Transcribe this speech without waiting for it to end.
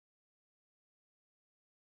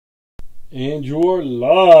And you're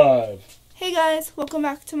live. Hey guys, welcome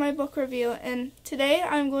back to my book review, and today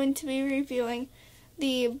I'm going to be reviewing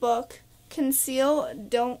the book Conceal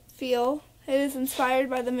Don't Feel. It is inspired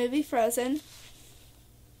by the movie Frozen.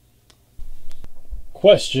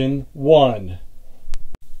 Question 1.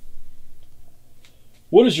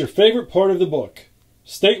 What is your favorite part of the book?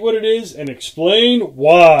 State what it is and explain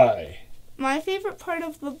why. My favorite part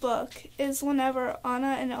of the book is whenever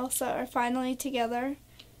Anna and Elsa are finally together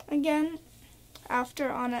again after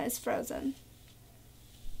Anna is frozen.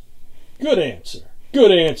 Good answer.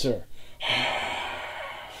 Good answer.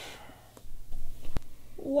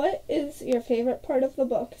 What is your favorite part of the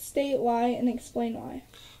book? State why and explain why.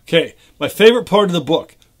 Okay, my favorite part of the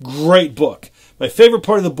book. Great book. My favorite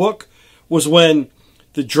part of the book was when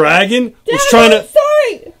the dragon was trying to...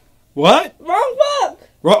 Sorry! What? Wrong book!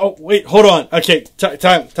 Oh, wait, hold on. Okay,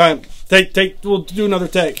 time. We'll do another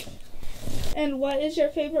take. And what is your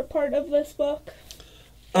favorite part of this book?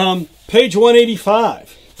 Page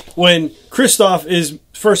 185. When Kristoff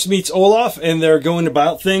first meets Olaf and they're going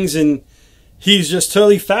about things and he's just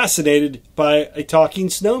totally fascinated by a talking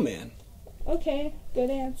snowman. Okay, good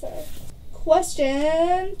answer.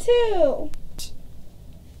 Question 2.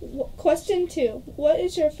 Question 2. What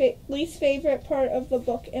is your least favorite part of the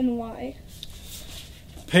book and why?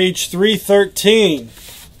 Page 313.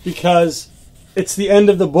 Because it's the end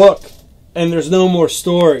of the book and there's no more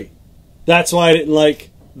story. That's why I didn't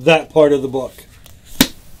like that part of the book.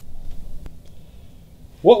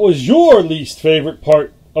 What was your least favorite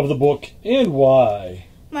part of the book and why?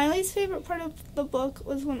 My least favorite part of the book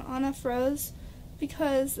was when Anna froze,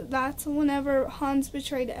 because that's whenever Hans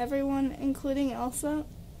betrayed everyone, including Elsa.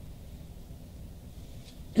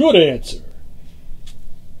 Good answer.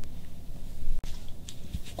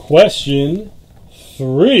 Question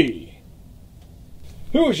 3.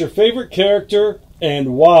 Who is your favorite character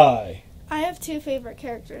and why? I have two favorite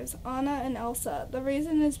characters, Anna and Elsa. The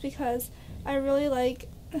reason is because I really like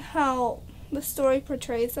how the story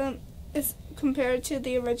portrays them is compared to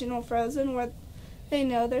the original Frozen, where they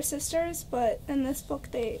know they're sisters, but in this book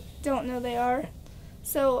they don't know they are.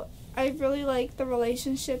 So I really like the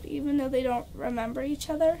relationship even though they don't remember each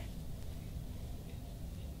other.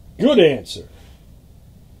 Good answer.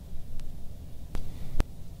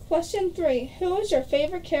 Question 3. Who is your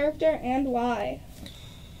favorite character and why?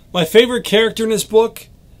 My favorite character in this book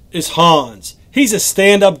is Hans. He's a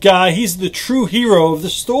stand-up guy. He's the true hero of the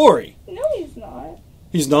story. No, he's not.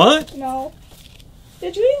 He's not? No.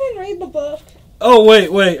 Did you even read the book? Oh,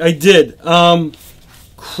 wait, I did.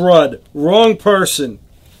 Crud. Wrong person.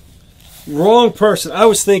 I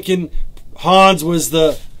was thinking Hans was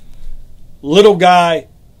the little guy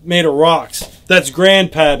made of rocks. That's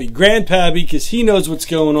Grandpappy. Grandpappy, because he knows what's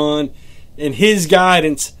going on, and his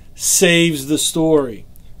guidance saves the story.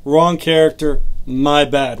 Wrong character. My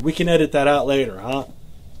bad. We can edit that out later, huh?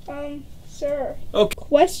 Sure. Okay.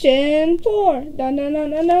 Question 4. Dun dun dun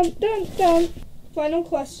dun dun dun dun. Final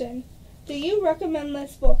question. Do you recommend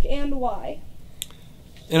this book and why?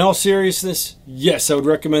 In all seriousness, yes, I would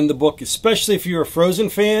recommend the book, especially if you're a Frozen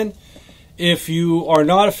fan. If you are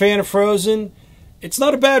not a fan of Frozen, it's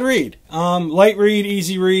not a bad read. Light read,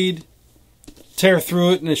 easy read. Tear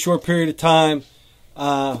through it in a short period of time.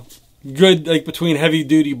 Good, like between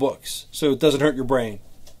heavy-duty books, so it doesn't hurt your brain.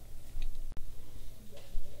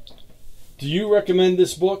 Do you recommend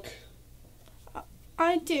this book?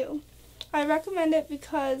 I do. I recommend it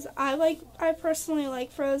because I personally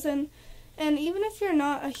like Frozen, and even if you're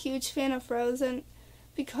not a huge fan of Frozen,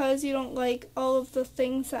 because you don't like all of the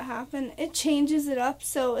things that happen, it changes it up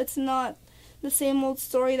so it's not the same old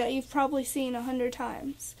story that you've probably seen 100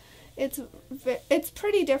 times. It's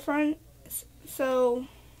pretty different, so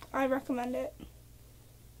I recommend it.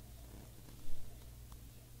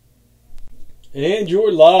 And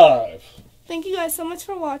you're live. Thank you guys so much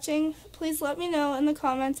for watching. Please let me know in the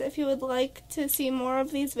comments if you would like to see more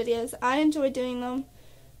of these videos. I enjoy doing them.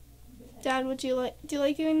 Dad, do you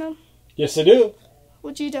like doing them? Yes, I do.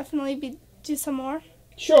 Would you definitely do some more?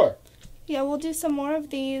 Sure. Yeah, we'll do some more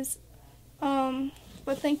of these.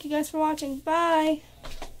 But thank you guys for watching. Bye.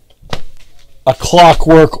 A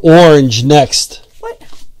Clockwork Orange next. What?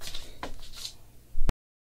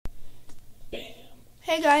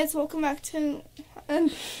 Hey guys, welcome back to...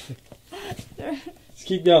 Let's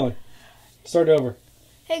keep going. Start over.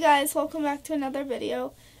 Hey guys, welcome back to another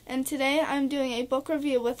video. And today I'm doing a book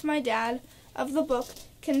review with my dad of the book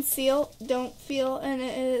Conceal Don't Feel, and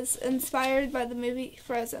it is inspired by the movie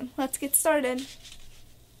Frozen. Let's get started.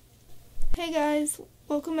 Hey guys,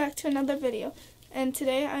 welcome back to another video. And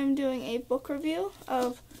today I'm doing a book review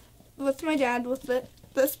with my dad with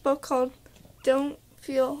this book called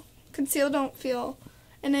Conceal Don't Feel,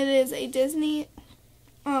 and it is a Disney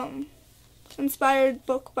inspired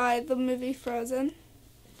book by the movie Frozen.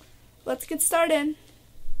 Let's get started.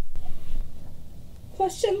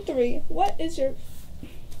 Question 3. What is your